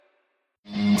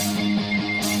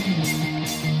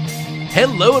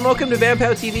Hello and welcome to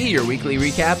Pow TV, your weekly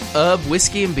recap of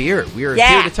whiskey and beer. We are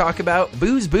here to talk about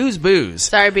booze, booze, booze.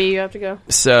 Sorry, B, you have to go.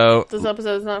 So this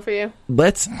episode's not for you.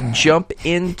 Let's jump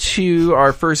into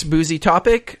our first boozy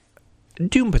topic,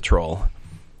 Doom Patrol.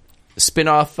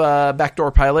 Spin-off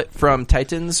backdoor pilot from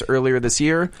Titans earlier this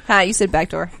year. Hi, you said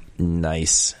backdoor.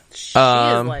 Nice. She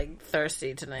is, like,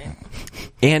 thirsty tonight.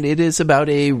 And it is about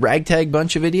a ragtag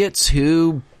bunch of idiots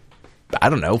who,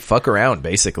 I don't know, fuck around,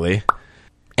 basically.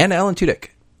 And Alan Tudyk.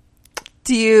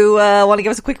 Do you want to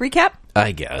give us a quick recap?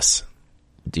 I guess.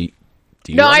 Do you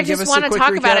No, I just want to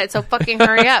talk about it, so fucking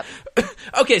hurry up.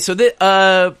 Okay, so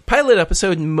the pilot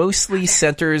episode mostly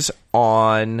centers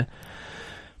on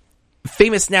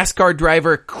famous NASCAR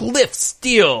driver Cliff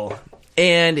Steele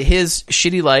and his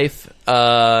shitty life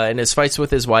and his fights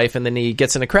with his wife, and then he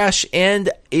gets in a crash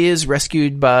and is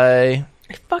rescued by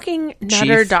a fucking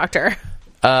nutter doctor.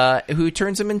 Who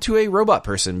turns him into a robot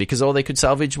person because all they could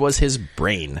salvage was his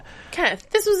brain. Kenneth,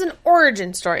 this was an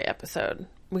origin story episode.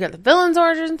 We got the villain's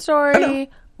origin story.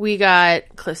 We got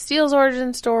Cliff Steele's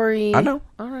origin story. I know.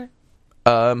 All right.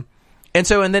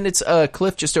 And then it's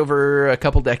Cliff just over a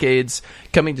couple decades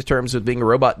coming to terms with being a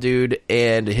robot dude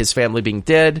and his family being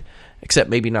dead, except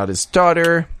maybe not his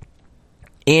daughter,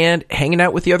 and hanging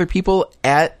out with the other people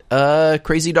at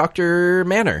Crazy Doctor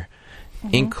Manor,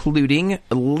 including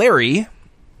Larry,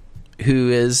 who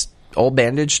is all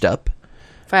bandaged up.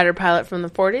 Fighter pilot from the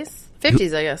 40s?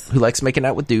 50s, I guess. Who likes making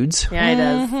out with dudes. Yeah, he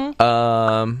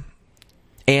does.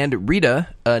 And Rita,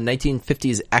 a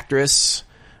 1950s actress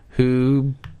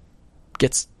who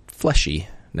gets fleshy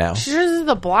now. She's just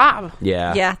the blob.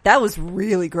 Yeah. Yeah, that was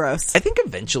really gross. I think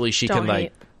eventually she can,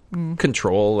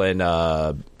 control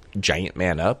and giant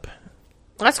man up.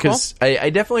 That's cool. Because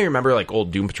I definitely remember, old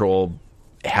Doom Patrol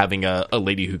having a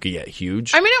lady who could get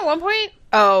huge. I mean, at one point...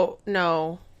 Oh,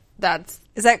 no.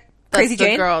 Is that Crazy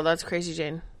Jane? Girl, that's Crazy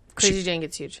Jane. Crazy Jane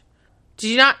gets huge.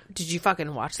 Did you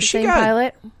fucking watch the same got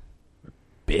pilot?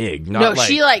 Big. Not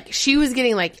she was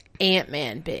getting,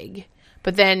 Ant-Man big.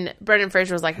 But then Brendan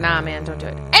Fraser was like, nah, man, don't do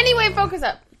it. Anyway, focus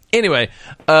up. Anyway,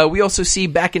 we also see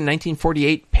back in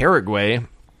 1948, Paraguay,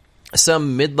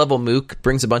 some mid-level mook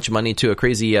brings a bunch of money to a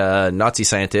crazy Nazi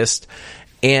scientist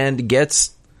and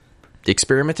gets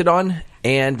experimented on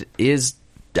and is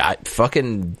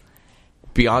fucking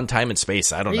beyond time and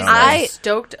space. I don't know. I'm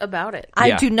stoked about it.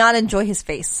 I do not enjoy his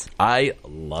face. I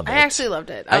love it. I actually loved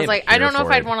it. I was like, I don't know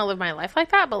if I'd want to live my life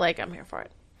like that, but I'm here for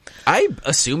it. I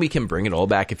assume he can bring it all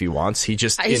back if he wants. He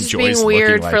just enjoys just being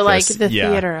weird looking for this. the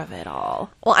theater of it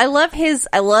all. Well, I love his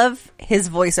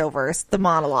voiceovers, the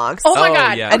monologues. Oh my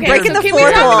god! Yeah. Okay, and breaking the can fourth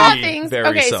we talk wall. about things?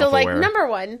 Okay, so self-aware. number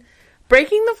one,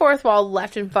 breaking the fourth wall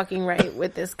left and fucking right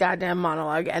with this goddamn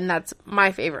monologue, and that's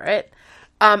my favorite.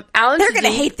 Alan, they're gonna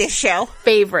hate this show.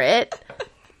 Favorite.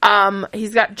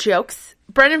 He's got jokes.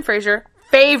 Brendan Fraser,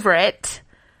 favorite.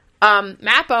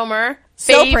 Matt Bomer,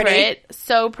 favorite.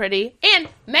 So pretty. And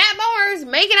Matt Bomer's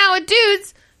making out with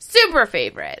dudes, super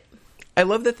favorite. I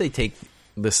love that they take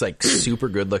this super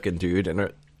good looking dude and they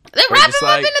wrap him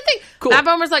up in a thing. Cool. Matt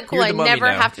Bomer's like, cool, You're I the mummy never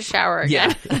now. have to shower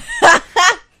again. Yeah.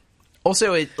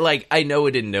 Also, I know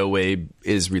it in no way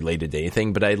is related to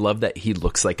anything, but I love that he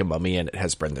looks like a mummy and it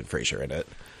has Brendan Fraser in it.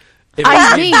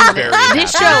 I mean,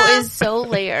 this show is so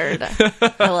layered.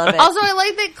 I love it. Also, I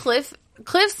like that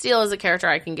Cliff Steele is a character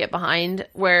I can get behind,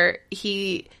 where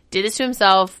he did this to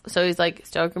himself, so he's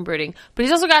stoic and brooding. But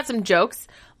he's also got some jokes,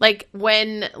 like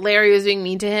when Larry was being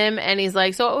mean to him, and he's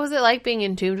like, "So what was it like being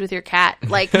entombed with your cat?"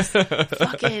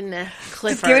 Fucking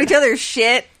Clifford. Giving each other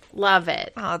shit. Love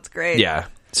it. Oh, it's great. Yeah.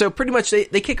 So pretty much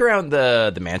they kick around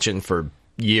the mansion for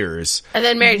years. And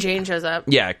then Mary Jane shows up.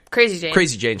 Yeah. Crazy Jane.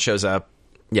 Crazy Jane shows up.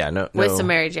 Yeah, no. With some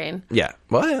Mary Jane. Yeah.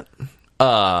 What?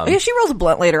 Yeah, she rolls a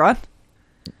blunt later on.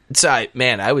 So,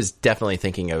 I was definitely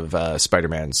thinking of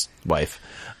Spider-Man's wife.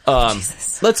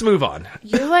 Let's move on.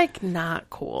 You're not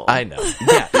cool. I know.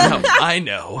 Yeah, no, I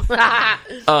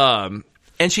know.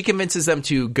 And she convinces them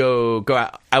to go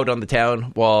out on the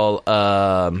town while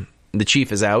the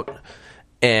chief is out.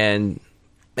 And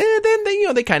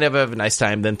then they kind of have a nice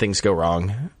time. Then things go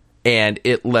wrong. And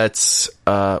it lets,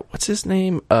 what's his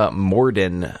name?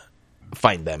 Morden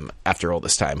find them after all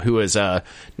this time, who is a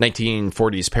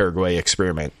 1940s Paraguay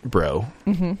experiment bro.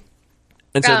 Mm-hmm.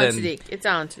 And so it's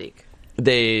Alan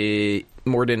Tudyk.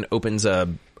 Morden opens a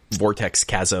vortex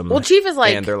chasm. Well, Chief is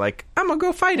and they're like, I'm gonna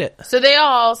go fight it. So they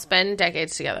all spend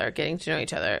decades together getting to know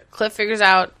each other. Cliff figures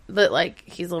out that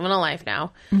he's living a life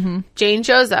now. Mm-hmm. Jane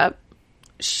shows up.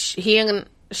 She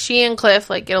and Cliff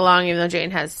get along, even though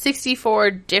Jane has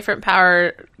 64 different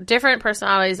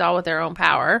personalities, all with their own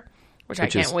power, which I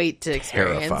can't wait to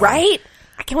experience. Terrifying. Right?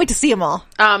 I can't wait to see them all.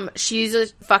 She's a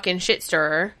fucking shit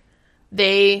stirrer.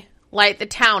 They light the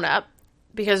town up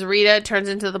because Rita turns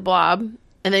into the Blob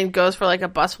and then goes for like a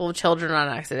bus full of children on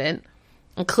accident.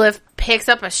 And Cliff picks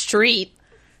up a street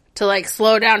to like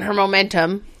slow down her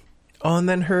momentum. Oh, and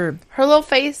then her little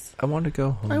face. I want to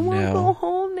go home. I want to go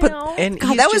home now. And God,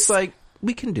 he's that just was- like,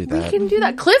 we can do that. We can do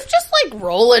that. Cliff just like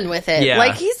rolling with it. Yeah.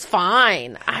 Like he's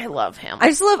fine. I love him.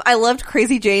 I loved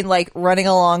Crazy Jane like running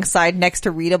alongside next to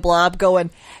Rita Blob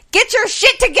going, get your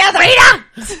shit together, Rita!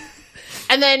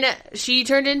 And then she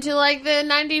turned into like the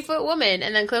 90-foot woman.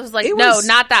 And then Cliff was like, It no, was-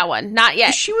 not that one. Not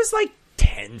yet. She was like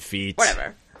 10 feet.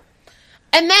 Whatever.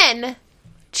 And then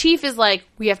Chief is like,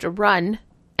 we have to run.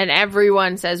 And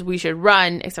everyone says we should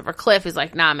run, except for Cliff is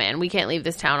like, nah, man, we can't leave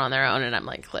this town on their own. And I'm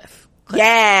like, Cliff.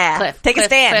 Yeah. Cliff. Take a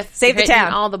stand. Cliff, Save you're the hitting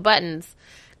town. all the buttons.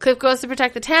 Cliff goes to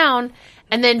protect the town.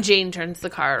 And then Jane turns the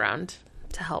car around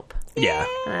to help. Yeah.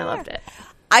 And I loved it.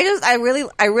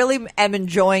 I really am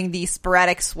enjoying the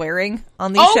sporadic swearing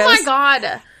on these Oh shows. my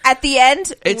God. At the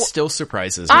end, It still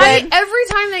surprises me. Every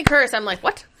time they curse, I'm like,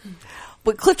 what?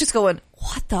 with Cliff just going,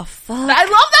 what the fuck? I love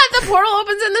that the portal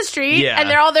opens in the street Yeah. and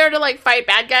they're all there to like fight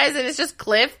bad guys and it's just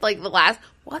Cliff, like the last,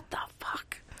 what the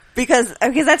fuck? Because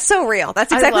that's so real.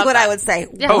 That's I exactly love what that. I would say.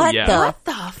 Yeah. Oh, What yeah. the What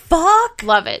the fuck?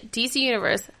 Love it. DC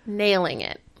Universe nailing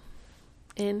it.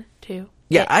 Into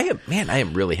Yeah, it. I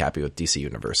am really happy with DC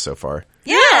Universe so far.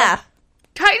 Yeah.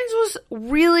 Titans was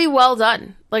really well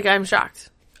done. Like I'm shocked.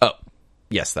 Oh,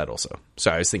 yes, that also.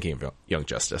 Sorry, I was thinking of Young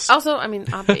Justice. Also, I mean,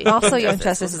 obviously, Also, Young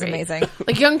Justice was is great. amazing.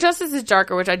 Like Young Justice is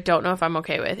darker, which I don't know if I'm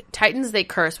okay with. Titans they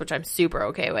curse, which I'm super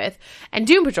okay with, and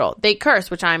Doom Patrol they curse,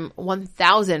 which I'm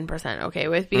 1000% okay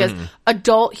with because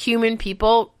adult human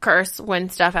people curse when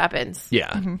stuff happens.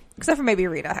 Yeah. Except for maybe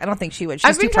Rita. I don't think she would. She's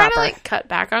I've been too trying proper. to like cut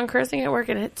back on cursing at work,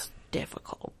 and it's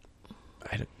difficult.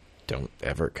 I don't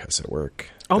ever cuss at work.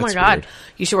 Oh That's my God. weird.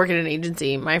 You should work at an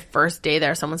agency. My first day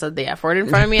there, someone said the F word in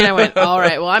front of me, and I went, all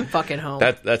right, well, I'm fucking home.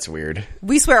 That's weird.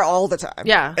 We swear all the time.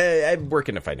 yeah. I work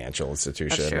in a financial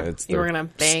institution. That's true. It's You work in a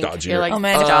bank. stodgier. You're like Oh,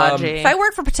 man. stodgy. If I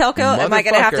work for Patelco, am I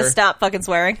going to have to Motherfucker. stop fucking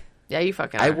swearing? yeah, you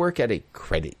fucking I are. work at a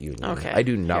credit union. Okay, I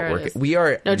do not here it work. is. We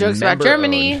are No jokes about member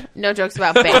Germany. owned. No jokes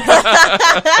about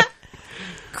banks.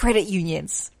 Credit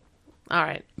unions. All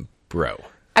right. Bro.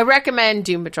 I recommend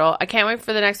Doom Patrol. I can't wait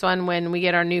for the next one when we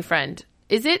get our new friend.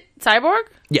 Is it Cyborg?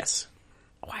 Yes.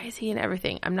 Why is he in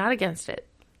everything? I'm not against it.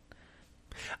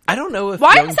 I don't know if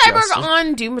Why Young is Cyborg Justice-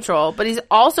 on Doom Patrol, but he's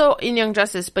also in Young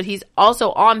Justice, but he's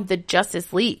also on the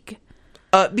Justice League?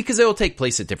 Because it will take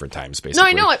place at different times, No, basically.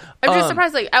 I know it. I'm just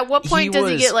surprised. Like, at what point does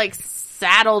he was- get like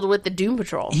saddled with the Doom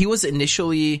Patrol? He was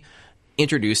initially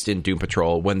introduced in Doom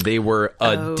Patrol when they were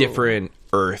a different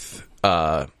Earth.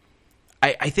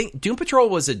 I think Doom Patrol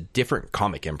was a different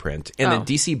comic imprint, and then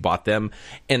DC bought them,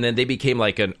 and then they became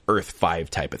like an Earth 5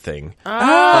 type of thing.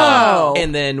 Oh.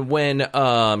 And then when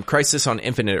Crisis on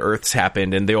Infinite Earths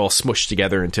happened, and they all smushed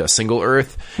together into a single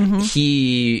Earth,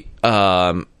 he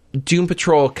Doom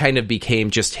Patrol kind of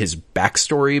became just his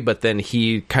backstory, but then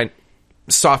he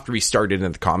soft restarted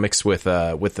in the comics with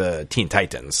the Teen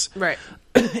Titans, Right.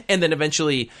 and then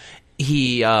eventually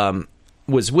he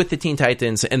was with the Teen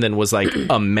Titans, and then was like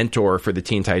a mentor for the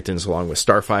Teen Titans along with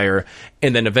Starfire,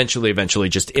 and then eventually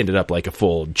just ended up like a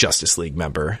full Justice League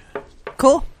member.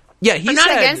 Cool. Yeah, he's I'm not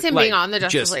had, against him like, being on the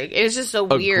Justice just League. It was just so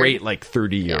a weird. great like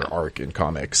 30-year Yeah. arc in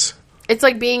comics. It's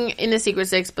like being in the Secret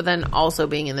Six, but then also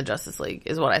being in the Justice League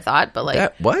is what I thought. But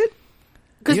like, What?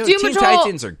 because You know, Doom Teen Patrol,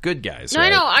 Titans are good guys. no, I right?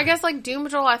 know. I guess like Doom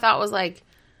Patrol, I thought was like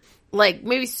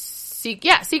maybe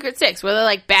Secret Six, where they're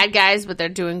like bad guys, but they're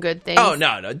doing good things. Oh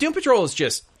no, Doom Patrol is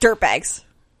just Dirtbags.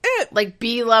 like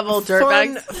B-level fun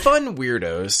dirtbags.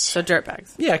 weirdos. So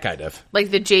dirtbags, Yeah, kind of.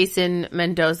 like the Jason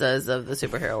Mendozas of the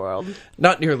superhero world.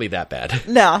 Not nearly that bad.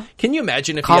 No. Can you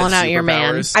imagine if Calling he had out your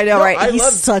man. superpowers? I know, right? I He's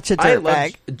loved- such a I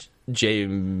dirtbag. loved Jay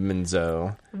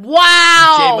Menzo.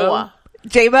 Wow.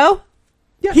 J-Mo?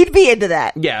 Yeah. He'd be into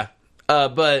that. Yeah,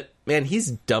 but man,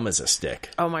 he's dumb as a stick.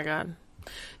 Oh my god.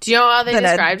 Do you know how they Then a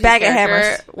described his bag of character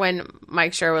hammers. when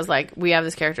Mike Schur was like, we have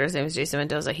this character, his name is Jason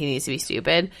Mendoza, he needs to be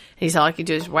stupid. And he's talking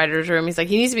to his writer's room, he's like,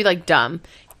 he needs to be like dumb.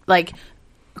 Like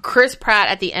Chris Pratt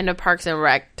at the end of Parks and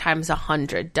Rec times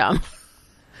 100 dumb.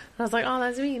 I was like, oh,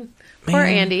 that's mean. Poor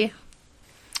Andy.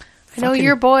 I know Fucking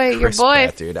your boy Chris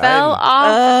Pratt, dude. fell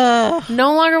off.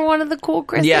 No longer one of the cool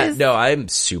Chris's. Yeah, no, I'm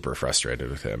super frustrated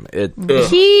with him.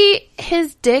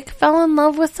 His dick fell in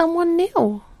love with someone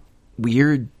new.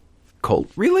 Weird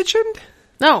cult religion?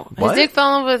 No, his What? dick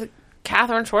fell in love with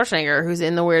Catherine Schwarzenegger, who's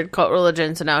in the weird cult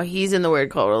religion, so now he's in the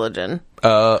weird cult religion.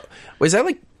 Was that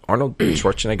like Arnold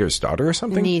Schwarzenegger's daughter or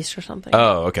something? Niece or something.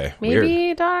 Oh, okay. Maybe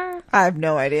Weird. daughter? I have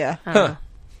no idea.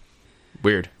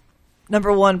 Weird.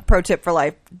 Number 1 pro tip for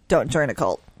life: don't join a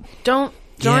cult. Don't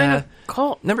join Yeah. a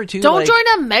cult. Number 2, don't like, join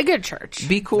a mega church.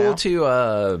 Be cool No.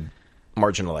 to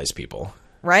marginalize people.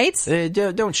 Right?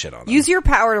 Don't shit on them. Use your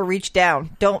power to reach down.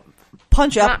 Don't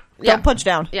punch up. Yeah. Don't punch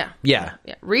down. Yeah. Yeah.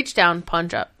 Reach down,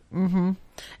 punch up. Mm-hmm.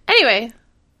 Anyway,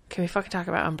 can we fucking talk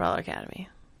about Umbrella Academy?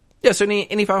 Yeah, so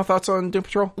any final thoughts on Doom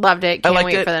Patrol? Loved it. I Can't liked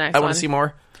wait it. for the next I one. want to see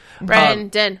more.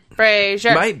 Brendan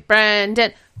Fraser. my-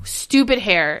 Brendan. Stupid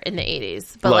hair in the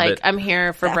 80s. But, Love like, it. I'm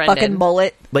here for That Brendan. fucking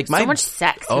mullet. Like So much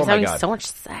sex. Oh He's my having God. so much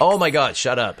sex. Oh my god,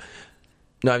 shut up.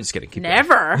 No, I'm just kidding. Keep going.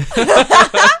 Never.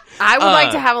 I would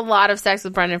like to have a lot of sex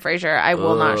with Brendan Fraser. I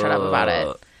will not shut up about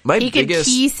it. My He biggest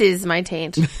could kisses my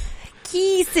taint.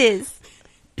 Kisses.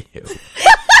 Ew.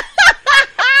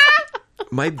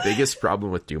 My biggest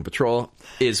problem with Doom Patrol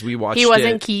is we watched He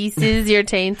wasn't it. kisses your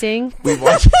tainting. We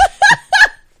watched.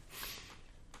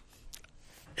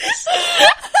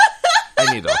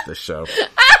 I need off this show.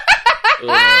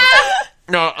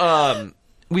 No,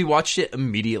 we watched it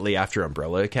immediately after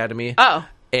Umbrella Academy. Oh,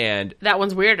 And that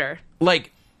one's weirder.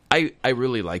 like I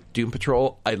really liked Doom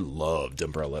Patrol. I loved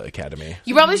Umbrella Academy.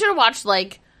 You probably should have watched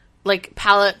like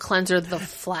palette cleanser The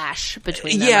Flash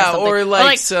between them Yeah, something. or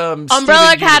like some Umbrella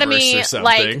Steven Academy, Universe or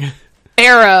something. like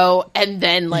Arrow, and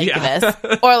then like Yeah. this,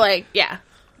 or like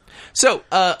So,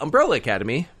 Umbrella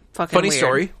Academy. Fucking funny weird.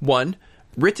 story. One,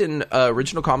 written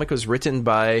original comic was written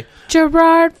by,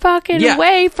 Gerard fucking Yeah.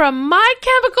 Way from My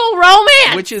Chemical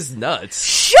Romance. which is nuts.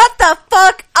 Shut the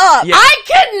fuck up. Yeah. I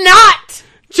cannot.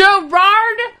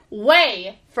 Gerard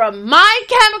Way from My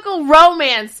Chemical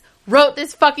Romance wrote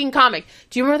this fucking comic.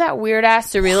 Do you remember that weird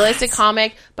ass surrealistic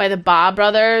comic by the Baugh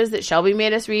brothers that Shelby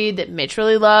made us read that Mitch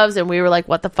really loves? And we were like,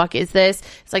 what the fuck is this?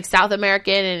 It's like South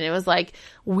American and it was like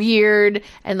weird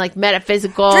and like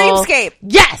metaphysical. Dreamscape.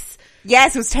 Yes.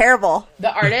 Yes, it was terrible.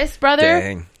 The artist brother,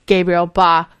 Dang. Gabriel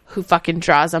Baugh, who fucking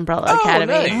draws Umbrella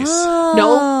Academy. Nice.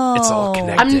 No, It's all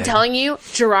connected. I'm telling you,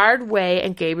 Gerard Way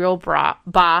and Gabriel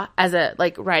Baugh as a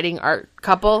like writing art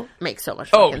couple makes so much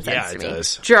fucking yeah, sense to it me.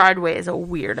 does. Gerard Way is a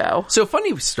weirdo. So,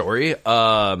 funny story.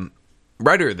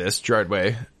 Writer of this, Gerard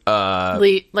Way. Not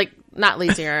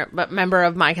lead singer, but member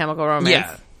of My Chemical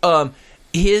Romance. Yeah.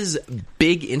 His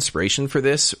big inspiration for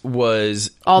this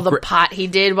was All the pot he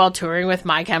did while touring with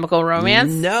My Chemical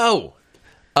Romance. No.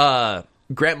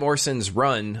 Grant Morrison's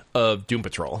run of Doom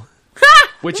Patrol,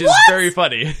 which is What? very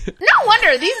funny. No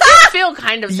wonder these things feel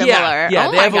kind of similar. Yeah,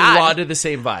 oh they my have God. a lot of the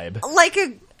same vibe. Like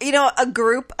a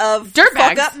group of Dirtbags.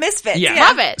 fuck up misfits. Yeah.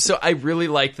 Love it. So I really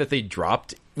like that they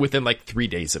dropped within like 3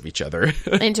 days of each other.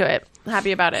 Into it.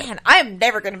 Happy about it. Man, I'm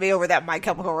never going to be over that My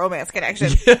Chemical Romance connection.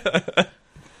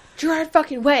 Gerard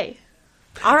fucking Way.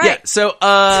 All right. Yeah. So,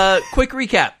 quick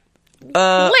recap.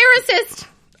 Lyricist.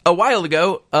 A while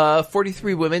ago,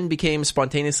 43 women became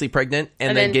spontaneously pregnant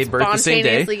and then gave birth the same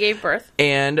day. Spontaneously gave birth.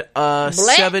 And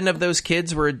 7 of those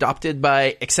kids were adopted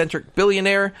by eccentric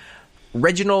billionaire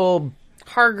Reginald.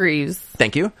 Hargreaves.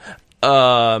 Thank you.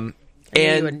 I knew you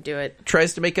And wouldn't do it.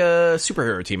 tries to make a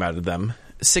superhero team out of them.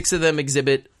 6 of them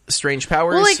exhibit strange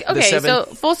powers. Well, like, The okay, so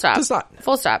 7th full stop. does not.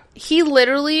 Full stop. He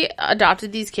literally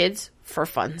adopted these kids for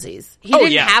funsies. He Oh,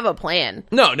 didn't yeah. have a plan.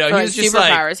 No, for, he like, was just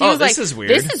like, superpowers. He oh, was this like, is weird.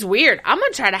 This is weird. I'm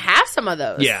going to try to have some of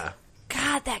those. Yeah.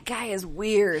 God, that guy is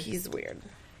weird. He's weird.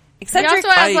 He Eccentric. also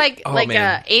has Oh, like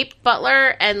man. a ape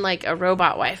butler and like a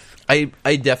robot wife.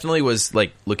 I definitely was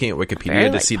like looking at Wikipedia Very,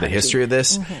 to like, see the punky. history of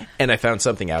this, and I found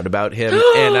something out about him,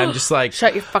 and I'm just like,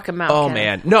 Shut your fucking mouth. oh Ken.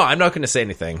 man, no, I'm not going to say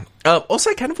anything.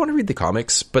 Also, I kind of want to read the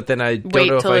comics, but then I don't Wait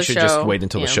know if till I the should show. just wait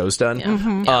until the Yeah. show's done.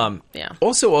 Yeah. Yeah.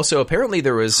 Also, apparently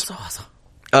there was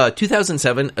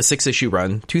 2007 a 6-issue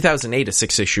run, 2008 a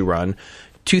 6-issue run,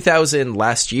 2000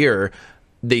 last year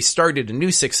they started a new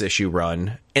 6-issue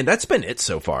run, and that's been it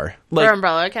so far. Like, For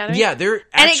Umbrella Academy? yeah, they're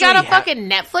And it got a actually fucking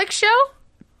Netflix show?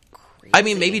 I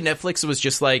mean, maybe Netflix was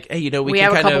just like, hey, you know, we We can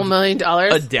have a kind couple of $1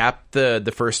 million. adapt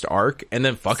the first arc, and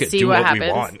then fuck it, See do what what happens.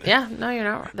 we want. Yeah, no, you're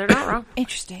not. They're not wrong.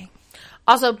 Interesting.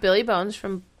 Also, Billy Bones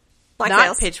from Black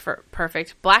not Sails. Pitch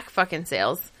Perfect, Black fucking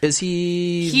Sales. Is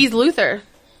he? He's Luther.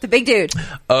 The big dude.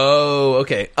 Oh,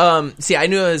 okay. See, I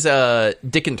knew it was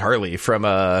Dick and Tarly from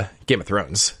Game of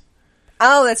Thrones.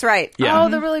 Oh, that's right. Yeah, Oh,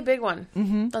 the really big one.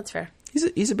 Mm-hmm. That's fair.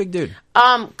 he's a big dude.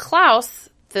 Klaus,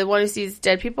 the one who sees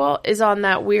dead people, is on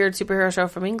that weird superhero show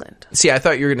from England. See, I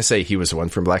thought you were going to say he was the one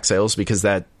from Black Sails because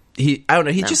I don't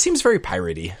know, he just seems very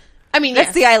piratey. I mean,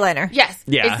 That's yes. the eyeliner. Yes,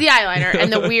 Yeah. it's the eyeliner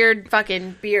and the weird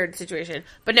fucking beard situation.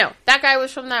 But no, that guy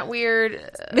was from that weird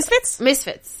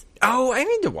Misfits. Oh, I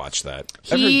need to watch that.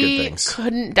 I've heard good He things.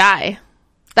 couldn't die.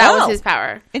 That was Oh. his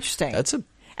power. Interesting. That's a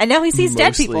And now he sees dead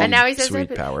Mostly- people. And now he says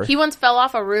Sweet power. he once fell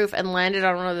off a roof and landed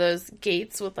on one of those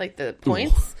gates with like the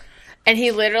points. And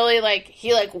he literally,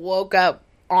 woke up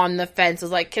on the fence,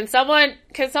 was like, can someone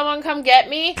come get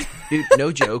me? Dude,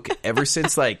 no joke. Ever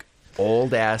since,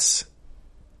 old-ass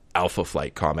Alpha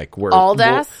Flight comic. Where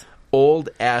Old-ass?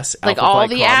 Old-ass Alpha Like all Flight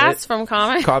the comic, ass from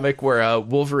comic? Comic where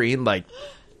Wolverine,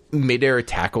 midair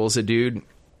tackles a dude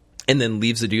and then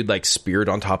leaves a dude, speared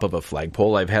on top of a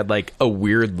flagpole. I've had, a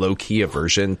weird low-key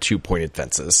aversion to pointed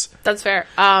fences. That's fair.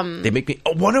 They make me...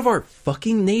 one of our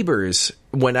fucking neighbors,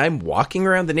 when I'm walking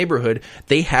around the neighborhood,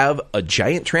 they have a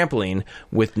giant trampoline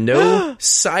with no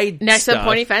side Next to a stuff.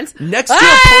 pointy fence? Next to a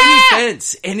pointy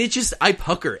fence. And it just... I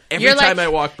pucker every time I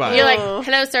walk by. You're like,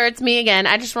 hello, sir, it's me again.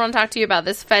 I just want to talk to you about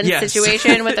this fence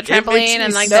situation with the It makes trampoline me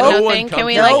and, the so no thing. Can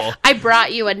we, I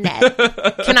brought you a net.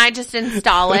 Can I just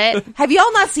install it? Have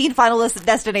y'all not seen Final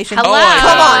Destination? Hello?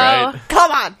 Right.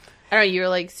 Come on. I don't know, you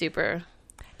were, super...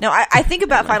 No, I think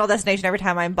about Final Destination every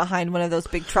time I'm behind one of those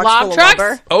big trucks Log full trucks? of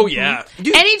lumber. Oh, yeah.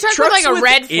 Dude, Any truck with, trucks a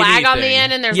red flag on the anything.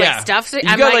 end and there's, stuff... So, You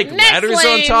I'm got, like, next ladders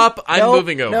lane. on top. I'm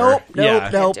moving over.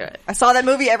 Nope. do it. I saw that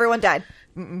movie. Everyone died.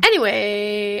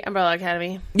 Anyway, Umbrella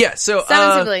Academy. Yeah, so...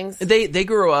 7 siblings. They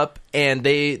grow up, and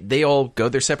they all go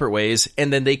their separate ways,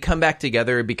 and then they come back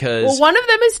together because... Well, one of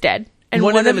them is dead. And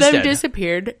one of them is dead.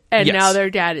 disappeared, and Yes. now their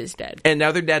dad is dead. And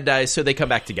now their dad dies, so they come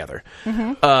back together.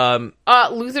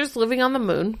 Luther's living on the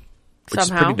moon Which is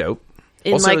somehow. pretty dope.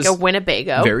 In, Also a is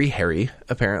Winnebago. Very hairy,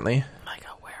 apparently. Like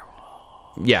a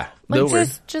werewolf. Yeah.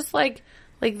 Just like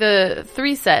the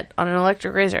 3 set on an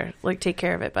electric razor. Take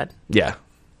care of it, bud. Yeah.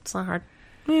 It's not hard.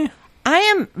 I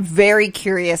am very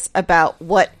curious about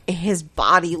what his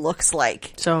body looks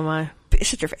like. So am I.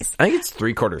 Shut your face. I think it's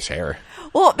 3/4 hair.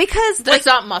 Well, because There's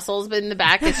not muscles, but in the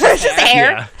back it's just just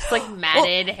hair. hair. It's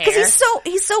matted hair. Because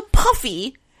he's so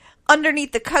puffy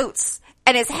underneath the coats,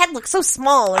 and his head looks so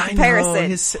small in comparison. I know,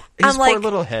 his I'm poor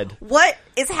little head. What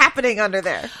is happening under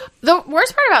there? The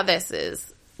worst part about this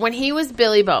is when he was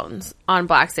Billy Bones on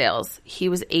Black Sails, he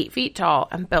was 8 feet tall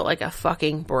and built like a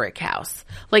fucking brick house.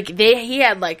 He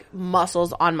had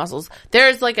muscles on muscles.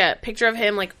 There's a picture of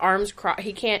him arms crossed.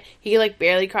 He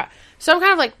barely cross. So I'm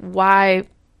kind of why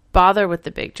bother with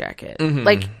the big jacket?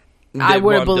 I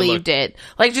would have believed it.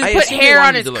 Just I put assume they hair on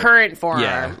wanted his to look- current forearm.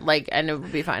 Yeah. And it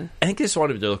would be fine. I think they just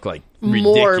wanted him to look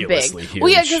More big. ridiculously huge.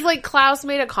 Well, yeah, because Klaus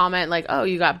made a comment oh,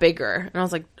 you got bigger. And I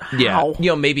was like, how?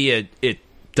 Yeah. Maybe it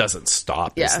doesn't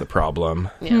stop is Yeah. the problem.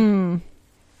 Yeah.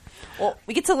 Well,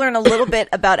 we get to learn a little bit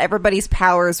about everybody's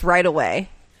powers right away.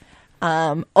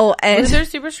 And Luther's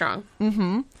super strong.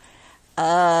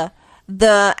 the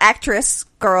actress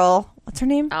girl, what's her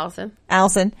name?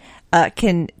 Allison.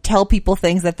 Can tell people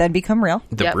things that then become real.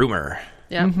 The Yep. rumor.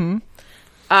 Yeah. The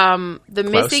Klaus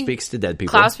missing speaks to dead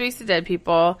people. Klaus speaks to dead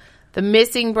people. The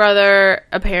missing brother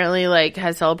apparently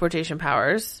has teleportation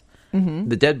powers.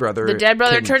 The dead brother.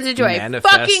 can turns into a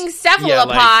manifest- fucking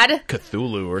cephalopod. Yeah,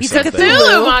 Cthulhu or He's a something.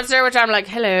 Cthulhu monster, which I'm like,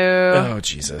 hello. Oh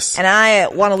Jesus. And I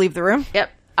want to leave the room. Yep.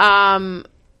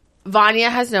 Vanya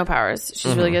has no powers.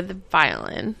 She's really good at the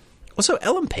violin. Also,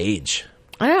 Ellen Page.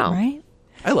 I know. Right?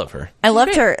 I love her. I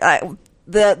loved her.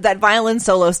 That violin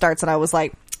solo starts, and I was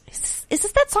like, is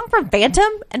this that song from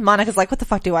Phantom? And Monica's like, what the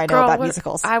fuck do I know Girl, about what-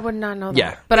 musicals? I would not know that.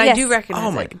 Yeah. But I Yes. do recognize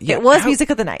Oh my. it. Yeah, it was how- Music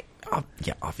of the Night.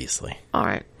 Yeah, obviously. All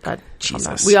right. God.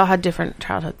 Jesus. We all had different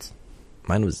childhoods.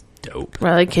 Mine was dope.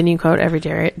 Riley, can you quote every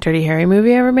Dirty Harry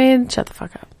movie ever made? Shut the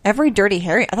fuck up. Every Dirty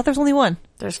Harry. I thought there was only one.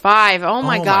 There's 5. Oh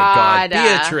my god.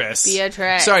 Beatrice.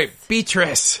 Beatrice. Sorry,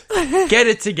 Beatrice. Get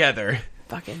it together.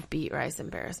 Fucking beat Rice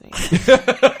embarrass me.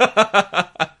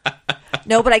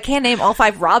 No, but I can name all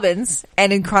 5 Robins,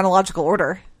 and in chronological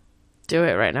order. Do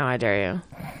it right now, I dare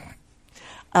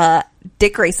you.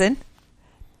 Dick Grayson.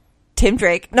 Tim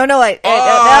Drake. No. Fucked it up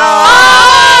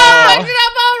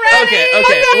already!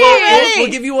 Okay. We'll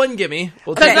give you one gimme.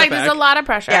 We'll take Because it there's back. a lot of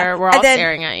pressure. Yeah. We're all And then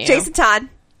staring at you. Jason Todd.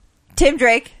 Tim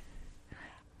Drake.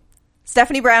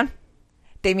 Stephanie Brown.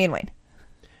 Damian Wayne.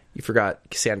 You forgot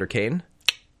Cassandra Cain.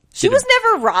 She was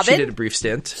never Robin. She did a brief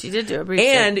stint. She did do a brief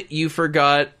And you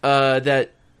forgot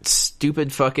that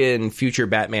stupid fucking future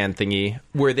Batman thingy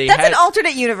where they That's had... an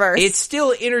alternate universe. It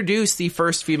still introduced the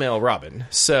first female Robin.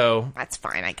 So That's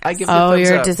fine, I guess. I give the Oh, thumbs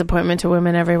you're a up. disappointment to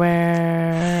women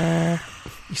everywhere.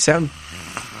 You sound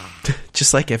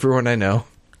just like everyone I know.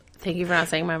 Thank you for not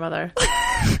saying my mother.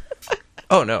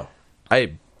 Oh, no.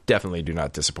 I definitely do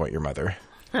not disappoint your mother.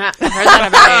 I've heard that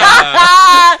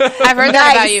about you. I've heard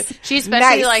that about you. She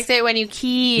especially Nice. likes it when you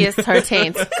kiss her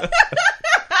taint.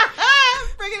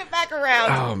 Bringing it back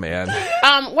around. Oh, man. Who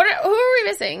are we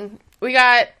missing? We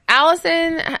got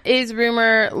Allison is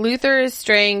rumor, Luther is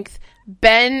strength,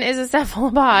 Ben is a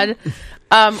cephalopod,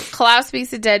 Klaus speaks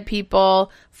to dead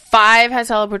people, 5 has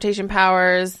teleportation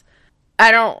powers.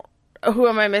 I Who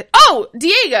am I missing? Oh,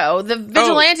 Diego, the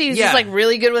vigilante who's yeah. just like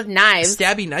really good with knives.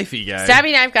 Stabby knifey guy.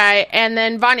 Stabby knife guy. And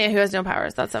then Vanya, who has no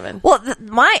powers. That's 7. Well,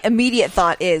 my immediate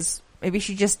thought is maybe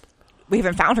we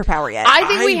haven't found her power yet. I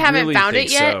think we I haven't really found think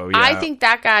it yet. so, yeah. I think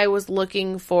that guy was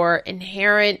looking for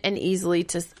inherent and easy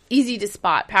to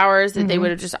spot powers that they would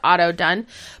have just auto done.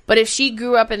 But if she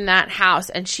grew up in that house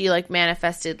and she like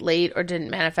manifested late or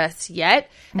didn't manifest yet,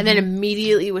 and then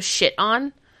immediately was shit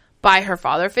on by her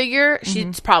father figure,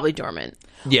 she's probably dormant.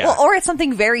 Yeah. Well, or it's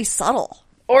something very subtle.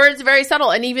 Or it's very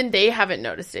subtle, and even they haven't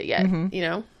noticed it yet, you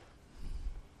know?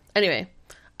 Anyway,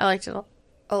 I liked it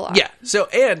a lot. Yeah. So,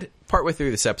 and partway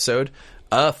through this episode,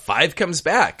 5 comes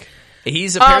back.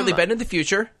 He's apparently been in the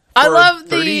future for I love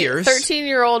 30 the years.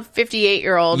 13-year-old,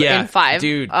 58-year-old Yeah, in 5.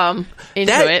 dude. Into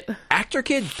That it. actor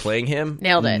kid playing him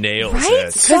Nailed it. Nails Right?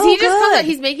 it. So Because he just comes good. out,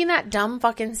 he's making that dumb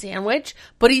fucking sandwich,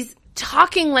 but he's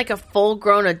talking like a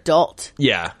full-grown adult.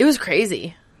 Yeah. It was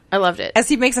crazy. I loved it. As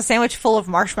he makes a sandwich full of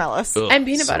marshmallows. Ugh, And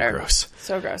peanut so butter. gross.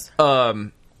 So gross.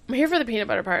 I'm here for the peanut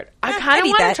butter part. I I'd kind of eat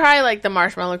want that. to try like the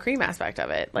marshmallow cream aspect of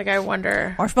it. Like I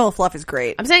wonder. Marshmallow fluff is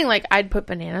great. I'm saying like I'd put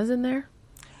bananas in there,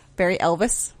 Very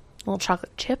Elvis. little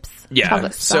chocolate chips. Yeah.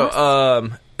 Chocolate So,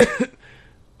 sauce.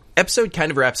 episode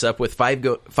kind of wraps up with Five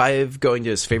going to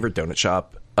his favorite donut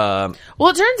shop. Well,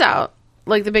 it turns out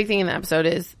like the big thing in the episode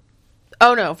is,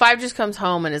 oh no, 5 just comes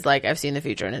home and is like, I've seen the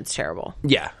future and it's terrible.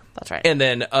 Yeah. That's right. And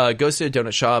then goes to a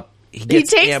donut shop. He He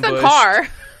takes ambushed. the car.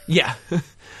 Yeah.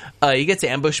 He gets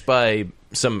ambushed by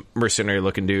some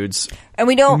mercenary-looking dudes. And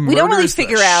we don't really Murders the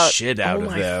figure out shit out Oh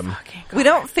of my them. fucking God. we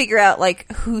don't figure out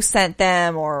like who sent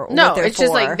them or No, what they're it's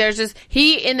just for. like there's just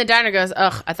he in the diner goes,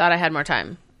 ugh, I thought I had more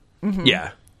time.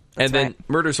 Yeah. And then right.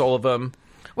 murders all of them.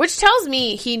 Which tells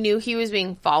me he knew he was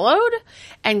being followed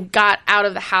and got out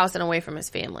of the house and away from his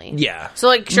family. Yeah. So,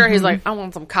 like, sure, he's like, I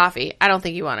want some coffee. I don't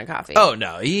think he wanted coffee. Oh,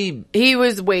 no. He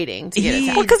was waiting to get his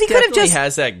house. Well, 'cause he could have definitely just-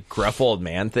 has that gruff old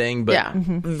man thing, but Yeah.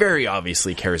 very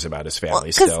obviously cares about his family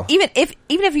Because still. even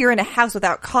if you're in a house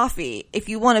without coffee, if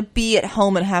you want to be at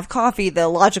home and have coffee, the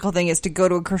logical thing is to go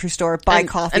to a grocery store, buy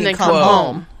coffee, and then come come home.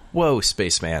 home. Whoa,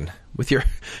 spaceman. With your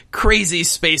crazy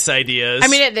space ideas. I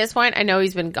mean, at this point, I know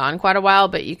he's been gone quite a while,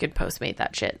 but you could Postmate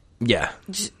that shit. yeah.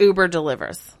 Just Uber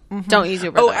delivers. Don't use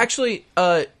Uber. Oh, though. actually,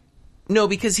 no,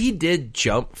 because he did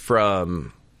jump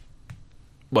from,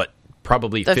 what,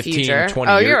 probably The 15, future. 20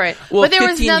 Oh, years. you're right. Well, But there was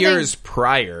 15 nothing- years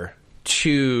prior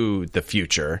to the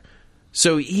future.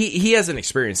 So he hasn't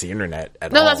experienced the internet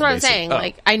at all. No, that's what I'm basically. saying. Oh.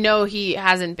 Like, I know he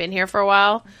hasn't been here for a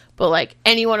while, but like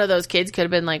any one of those kids could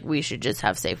have been like, we should just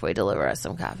have Safeway deliver us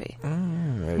some coffee.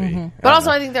 Maybe. But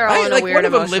also, I think they're all in a like weird one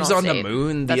of them emotional lives on the state.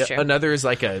 moon. That's true. Another is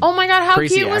like a Oh my god, how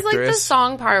crazy cute was like the actress.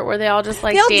 song part where they all just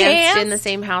like They'll danced dance. in the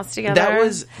same house together. That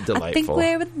was I think delightful.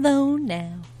 we're alone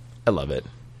now. I love it.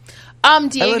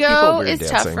 Diego people weird is tough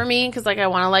dancing. for me because like I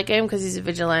want to like him because he's a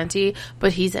vigilante,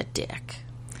 but he's a dick.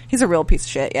 He's a real piece of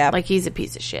shit. Yeah. Like he's a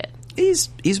piece of shit.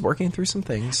 He's working through some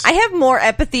things. I have more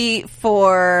empathy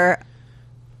for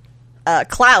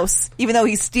Klaus, even though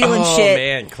he's stealing oh shit.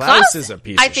 man, Klaus is a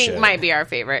piece I of think shit. might be our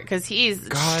favorite because he's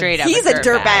God. straight up. He's a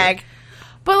dirtbag.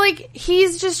 But like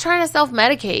he's just trying to self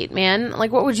medicate, man.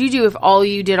 Like what would you do if all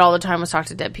you did all the time was talk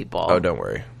to dead people? Oh, don't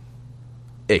worry.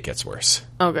 It gets worse.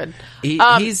 Oh, good.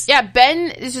 He's Yeah,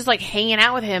 Ben is just like hanging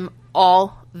out with him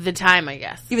all the time, I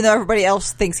guess. Even though everybody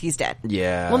else thinks he's dead.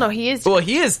 yeah. Well, no, he is. Well,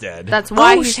 he is dead. That's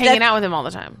why Oh, he's shit. hanging out with him all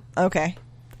the time. Okay.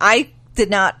 I did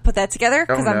not put that together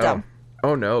because I'm dumb.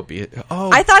 Oh no!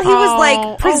 I thought he was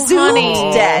like presumed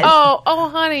honey. dead. Oh,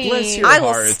 honey. Bless your I will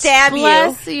heart. stab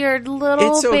Bless your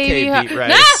little It's okay, baby heart. Pete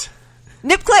Rice. you.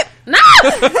 Nip clip.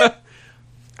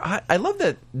 I love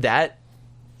that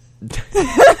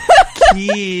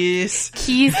kiss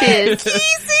Kisses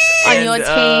on and your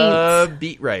taint.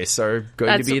 beet rice are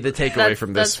going to That's- be the takeaway that's-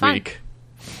 from that's this fine. week.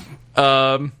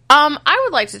 I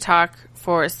would like to talk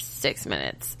for 6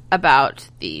 minutes about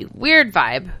the weird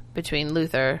vibe between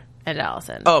Luther and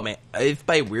Allison. Oh man, if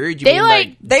by weird you They, mean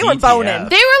like- they were DTF. boning.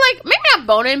 They were like, maybe not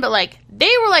boning, but like,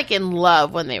 they were like in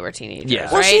love when they were teenagers,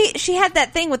 Yeah. Well, right? she had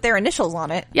that thing with their initials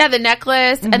on it. Yeah, the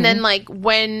necklace, and then like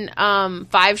when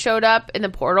 5 showed up in the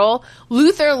portal,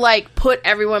 Luther like put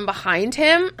everyone behind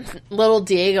him. Little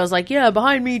Diego's like, "Yeah,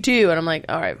 behind me too," and I'm like,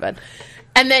 "All right, bud."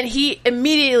 And then he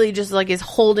immediately just like is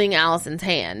holding Allison's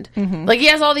hand, like he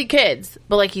has all the kids,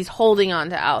 but like he's holding on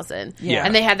to Allison. Yeah.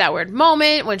 And they had that weird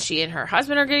moment when she and her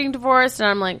husband are getting divorced, and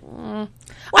I'm like, I'm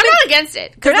not against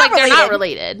it because they're not like they're not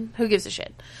related. related. Who gives a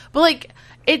shit? But like,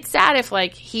 it's sad if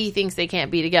like he thinks they can't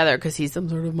be together because he's some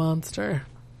sort of monster.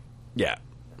 Yeah.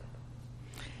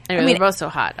 Anyway, I mean, they're both so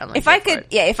hot. I'm like, If I go for could,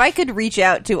 it. if I could reach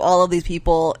out to all of these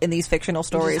people in these fictional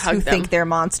stories hug who them. think they're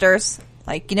monsters,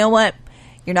 like, you know what?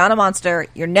 You're not a monster.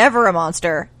 You're never a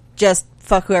monster. Just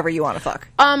fuck whoever you want to fuck.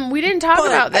 We didn't talk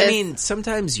about this. I mean,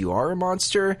 sometimes you are a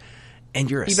monster, and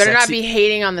you're a You better not be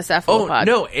hating on the cephalopod.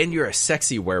 Oh, no, and you're a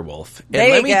sexy werewolf. And There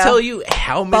you let me go. tell you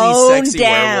how many Bone sexy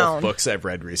down. werewolf books I've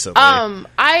read recently.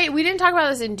 We didn't talk about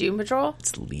this in Doom Patrol.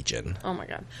 It's Legion. Oh my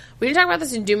god. We didn't talk about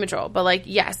this in Doom Patrol, but like,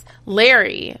 yes,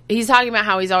 Larry, he's talking about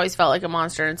how he's always felt like a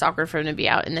monster and it's awkward for him to be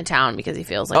out in the town because he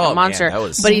feels like Oh, a monster. man, that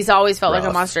was but he's always felt like a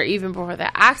rough. monster even before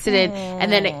the accident.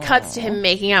 And then it cuts to him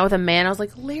making out with a man. I was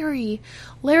like, Larry,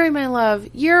 my love,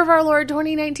 year of our Lord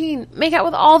 2019. Make out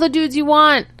with all the dudes you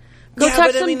want. Go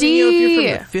touch some D. You know, if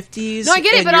you're from the 50s. No, I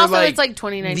get it, and but you're also it's like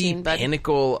 2019. The But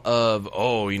pinnacle of,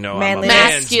 I'm a Manliness.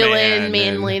 man's masculine man, and-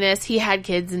 manliness. He had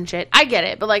kids and shit. I get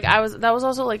it, but like that was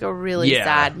also like a really Yeah.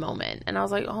 sad moment, and I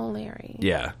was like, oh, Larry.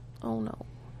 Yeah. Oh no.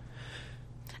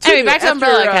 Anyway, back to After,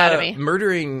 Umbrella Academy.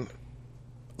 Murdering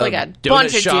Like a donut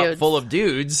bunch of shop dudes. full of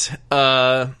dudes.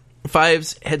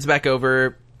 Fives heads back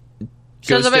over,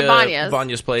 Shows goes up to at Vanya's.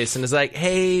 Vanya's place, and is like,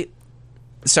 "Hey,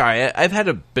 sorry, I've had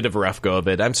a bit of a rough go of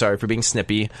it. I'm sorry for being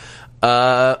snippy.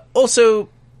 Also,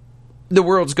 the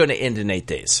world's going to end in 8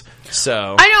 days.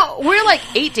 So I know we're like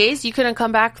 8 days. You couldn't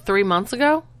come back 3 months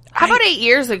ago. How about 8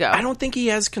 years ago? I don't think he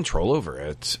has control over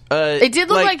it. It did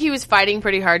look like he was fighting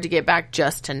pretty hard to get back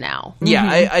just to now.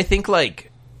 Yeah, I think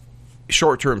like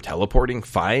short-term teleporting,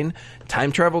 fine.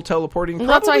 Time travel teleporting, Well,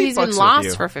 that's why probably he's been fucks with lost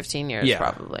you. for 15 years, Yeah.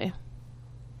 probably.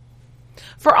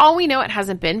 For all we know, it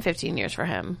hasn't been 15 years for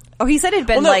him. Oh, he said it'd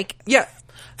been Well, no, yeah.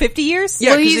 50 years?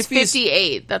 Yeah, well, 'cause he's if he's-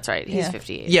 58. That's right. He's Yeah.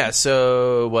 58. Yeah,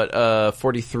 so what?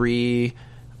 43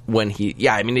 when he?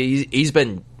 Yeah, I mean he's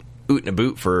been oot and a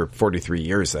boot for 43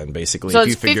 years. Then basically, So if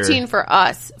it's you figure, 15 for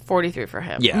us, 43 for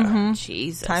him. Yeah,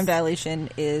 Jesus. Time dilation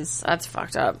is That's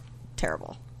fucked up.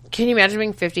 terrible. Can you imagine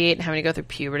being 58 and having to go through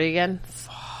puberty again?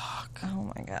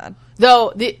 Oh my god.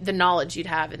 Though, the knowledge you'd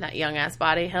have in that young-ass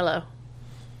body. Hello.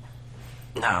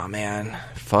 Oh man,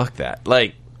 fuck that.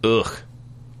 Like, ugh.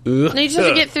 No, you just have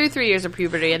to get through 3 years of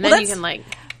puberty, and then Well, you that's- can, like...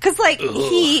 Because, like,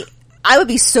 I would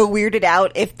be so weirded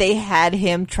out if they had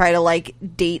him try to, like,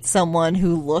 date someone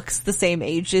who looks the same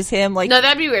age as him. Like, No,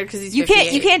 that'd be weird, because he's you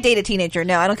 58. can't date a teenager.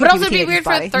 No, I don't care But if also he's it'd be weird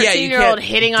for a body. Yeah, you 13-year-old can't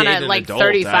hitting on date a, an like, adult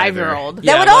 35-year-old. either.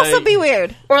 That would Yeah, also like- be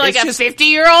weird. Or, like, It's a just-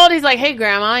 50-year-old, he's like, hey,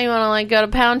 Grandma, you want to, like, go to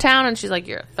Pound Town? And she's like,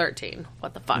 you're 13.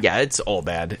 What the fuck? Yeah, it's all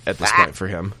bad at this Ah. point for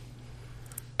him.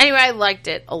 Anyway, I liked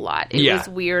it a lot. It Yeah. was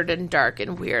weird and dark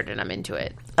and weird, and I'm into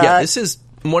it. Yeah, this is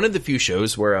one of the few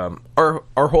shows where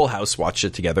our whole house watched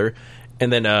it together,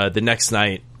 and then the next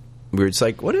night we were just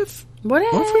like, what if we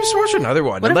just watch another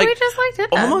one? What And if like, we just liked it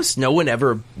then? almost no one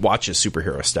ever watches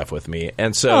superhero stuff with me,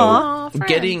 and so Aw,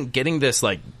 friend. getting this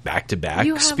like back to back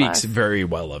You have speaks us. very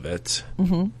well of it.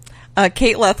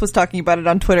 Kate Leth was talking about it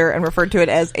on Twitter and referred to it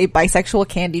as a bisexual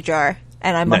candy jar.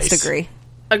 And I must Nice. agree.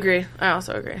 Agree. I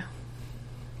also agree.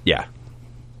 Yeah,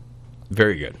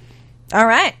 very good. All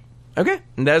right. Okay,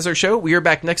 and that is our show. We are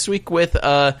back next week with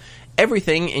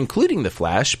everything, including the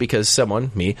Flash, because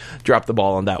me, dropped the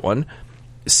ball on that one.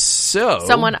 So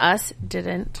Someone us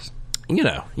didn't. you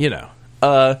know.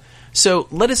 So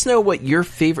let us know what your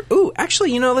favorite. Ooh,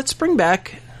 actually, let's bring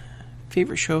back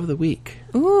favorite show of the week.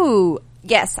 Ooh.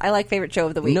 Yes, I like favorite show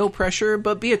of the week. No pressure,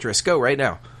 but Beatrice, go right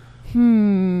now.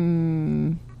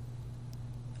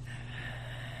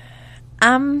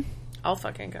 I'll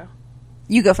fucking go.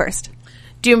 You go first.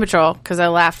 Doom Patrol, because I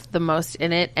laughed the most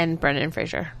in it, and Brendan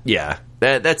Fraser. Yeah,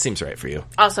 that seems right for you.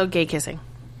 Also, gay kissing.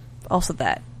 Also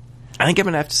that. I think I'm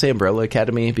gonna have to say Umbrella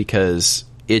Academy because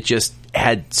it just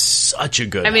had such a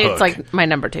good. I mean, hook. it's like my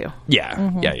number 2.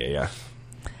 yeah, yeah.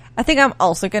 I think I'm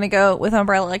also going to go with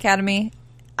Umbrella Academy.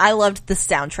 I loved the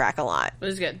soundtrack a lot. It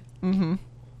was good.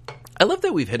 I love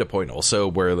that we've hit a point also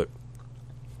where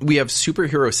we have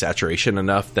superhero saturation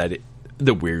enough that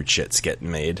the weird shit's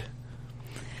getting made.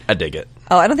 I dig it.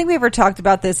 Oh, I don't think we ever talked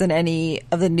about this in any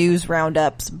of the news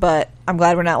roundups, but I'm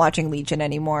glad we're not watching Legion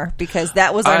anymore because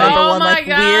that was our number Oh one my like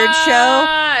weird show.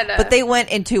 God. But they went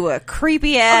into a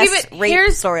creepy ass Okay, but rape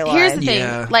here's storyline. the thing.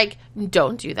 Yeah. Like,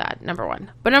 don't do that, number 1.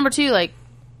 But number 2, like,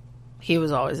 he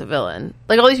was always a villain.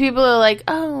 Like, all these people are like,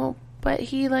 oh, but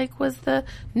he, like, was the...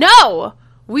 No!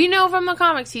 We know from the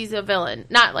comics he's a villain.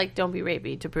 Not, like, don't be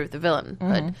rapey to prove the villain.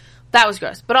 But that was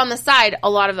gross. But on the side, a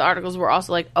lot of the articles were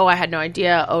also like, oh, I had no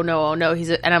idea. Oh, no,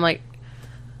 he's a... And I'm like,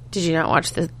 did you not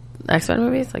watch the X-Men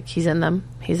movies? Like, he's in them.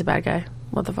 He's a bad guy.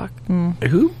 What the fuck?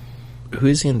 Who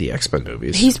is in the X-Men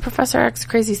movies? He's Professor X's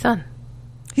crazy son.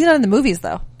 He's not in the movies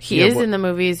though. He Yeah, is what- in the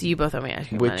movies. You both owe me ice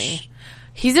cream Which- money.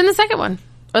 He's in the second one.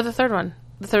 Or the third one.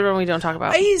 The third one we don't talk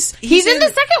about. He's in the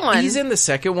second one. He's in the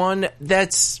second one.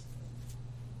 That's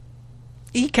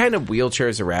he kind of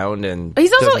wheelchairs around and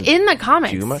He's also doesn't in the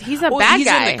comics. do much. He's a Well, bad he's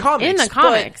guy in the comics. In the but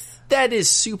comics. that is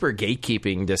super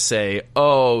gatekeeping to say,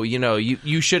 oh,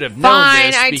 you should have known Fine,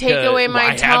 this. I because take away my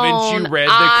why tone. haven't you read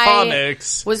the I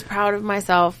comics? Was proud of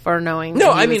myself for knowing. No,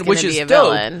 that he I mean, was which gonna is be a dope.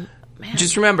 villain. Man,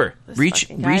 Just remember, reach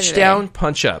fucking guy today. down,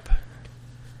 punch up.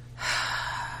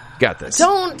 Got this.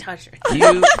 Don't touch her.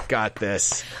 You got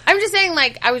this. I'm just saying,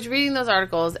 like, I was reading those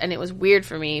articles, and it was weird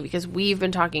for me because we've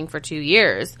been talking for 2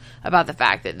 years about the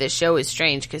fact that this show is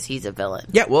strange because he's a villain.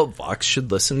 Yeah, well, Vox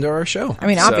should listen to our show. I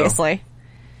mean, So, obviously.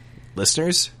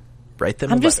 listeners, write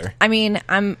them I'm a just. letter.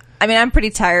 I'm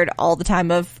pretty tired all the time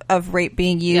of rape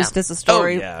being used Yeah. as a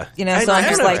story. Oh, yeah. You know, I so I'm don't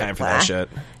just have like, time for "Blah." that shit.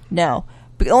 No.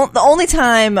 But the only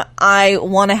time I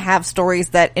want to have stories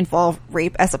that involve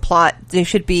rape as a plot, they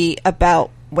should be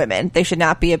about women. They should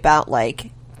not be about,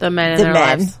 like, The men in the their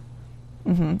men.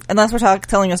 lives. Unless we're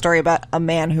telling a story about a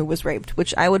man who was raped,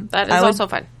 which I would. That is I would, also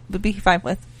fine. Would be fine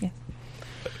with. Yeah.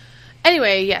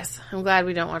 Anyway, yes, I'm glad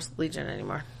we don't watch Legion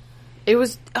anymore. It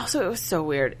was so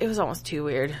weird. It was almost too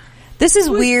weird. This is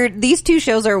weird. These two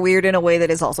shows are weird in a way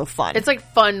that is also fun. It's like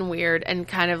fun weird and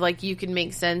kind of like you can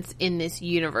make sense in this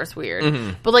universe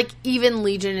weird. But like even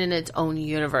Legion in its own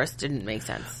universe didn't make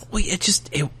sense. Well,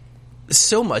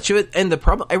 so much of it, and the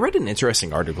problem. I read an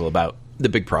interesting article about the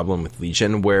big problem with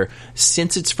Legion, where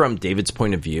since it's from David's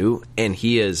point of view, and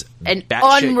he is An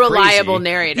batshit unreliable crazy,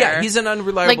 narrator. Yeah, he's an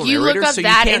unreliable Like you narrator. look up so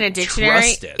that you in can't a dictionary,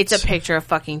 trust it. it's a picture of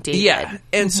fucking David. Yeah,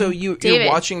 and so you're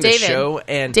watching the show,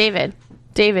 and David.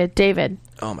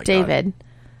 oh my David.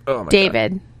 god, oh my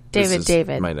David. god. This is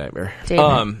David. my nightmare.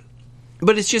 David.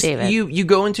 But it's just David. you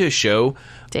go into a show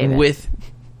David. with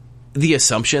the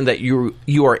assumption that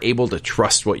you are able to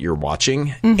trust what you're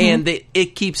watching, and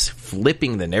it keeps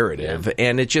flipping the narrative,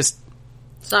 and it just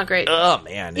It's not great. oh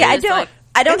man, yeah, it-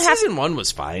 I don't and have. season 1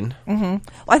 was fine. Well,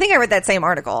 I think I read that same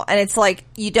article, and it's like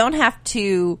you don't have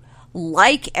to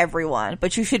like everyone,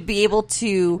 but you should be able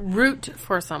to. Root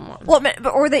for someone. Well,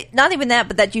 not even that,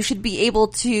 but that you should be able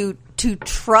to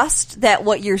trust that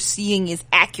what you're seeing is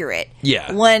accurate.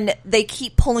 Yeah. When they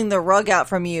keep pulling the rug out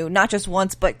from you, not just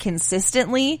once but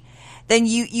consistently, then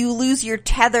you lose your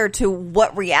tether to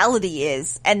what reality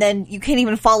is, and then you can't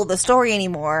even follow the story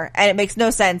anymore, and it makes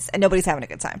no sense, and nobody's having a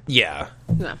good time. Yeah,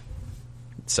 Yeah.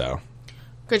 so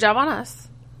Good job on us.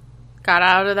 Got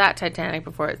out of that Titanic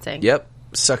before it sank. yep,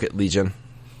 suck it, Legion.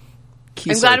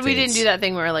 I'm glad we didn't do that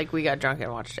thing where like we got drunk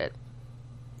and watched it.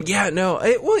 Yeah, no,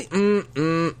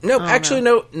 no. Actually,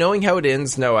 no. Knowing how it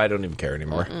ends, no, I don't even care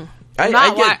anymore.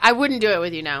 I wouldn't do it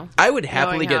with you now. I would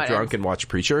happily knowing how get it drunk ends. and watch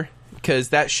Preacher, because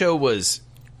that show was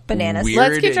Bananas. weird.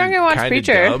 Let's get drunk and watch kinda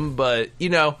Preacher. dumb, but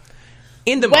in the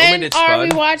When moment, it's are fun.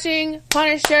 we watching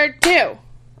Punisher 2?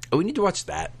 Oh, we need to watch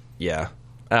that. Yeah.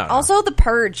 I don't know. Also, The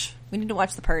Purge. We need to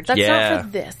watch The Purge. That's Yeah. not for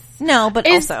this. No, but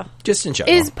Is- also. Just in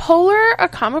general. Is Polar a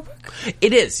comic book?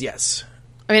 It is, yes.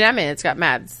 I mean, it's got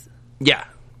Mads. Yeah.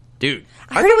 Dude.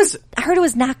 I heard it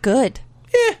was not good.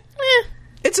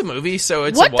 It's a movie, so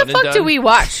it's What a one the fuck and do done. we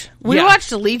watch? We Yeah.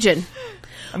 watched Legion.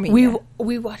 I mean,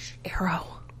 We watched Arrow.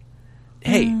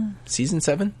 Hey, season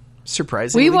 7?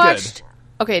 Surprisingly We watched.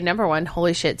 good. Okay, number 1,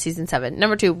 holy shit, season 7.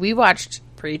 Number 2, we watched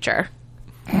Preacher.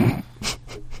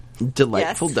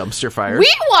 Delightful dumpster fire.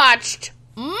 We watched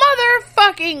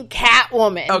motherfucking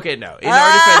Catwoman. Okay, no. In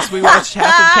our defense, we watched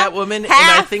half of Catwoman, and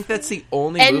I think that's the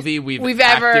only And movie we've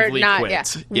ever actively not. quit. Yeah.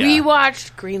 Yeah. We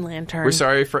watched Green Lantern. We're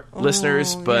sorry for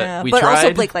listeners, but yeah. we but tried.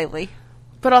 also Blake Lively.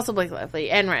 But also Blake Lively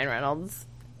and Ryan Reynolds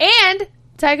and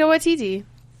Taika Waititi.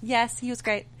 Yes, he was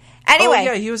great. Anyway, Oh,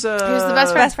 yeah, he was He was the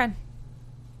best friend. best friend.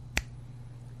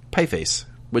 Pieface,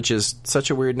 which is such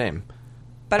a weird name.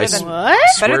 Better I than What?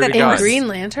 Swear better to than In God. Green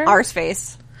Lantern? Arse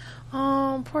face.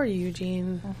 Oh, poor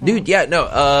Eugene. Dude, yeah,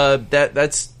 no,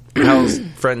 that's Hal's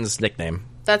friend's nickname.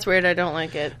 That's weird. I don't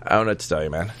like it. I don't know what to tell you,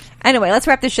 man. Anyway, let's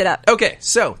wrap this shit up. Okay,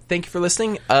 so thank you for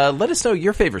listening. Let us know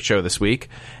your favorite show this week,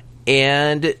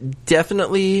 and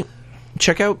definitely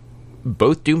check out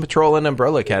both Doom Patrol and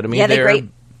Umbrella Academy. Yeah, they're great.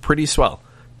 Pretty swell.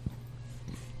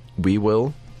 We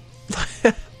will.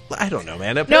 I don't know,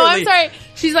 man. No, Apparently, I'm sorry.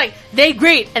 She's like, they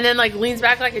great. And then like leans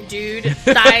back like a dude,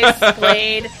 thighs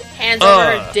splayed, hands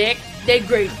over her dick. They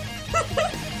great.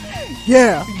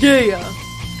 Yeah. Yeah.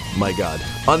 My God.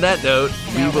 On that note,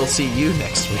 we will see you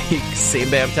next week. Same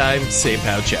BAM time, same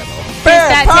POW channel.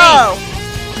 That Pow!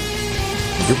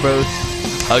 You're both,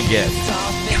 again,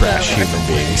 trash human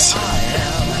beings.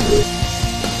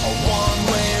 A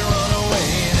one-way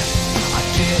runaway. I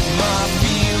get my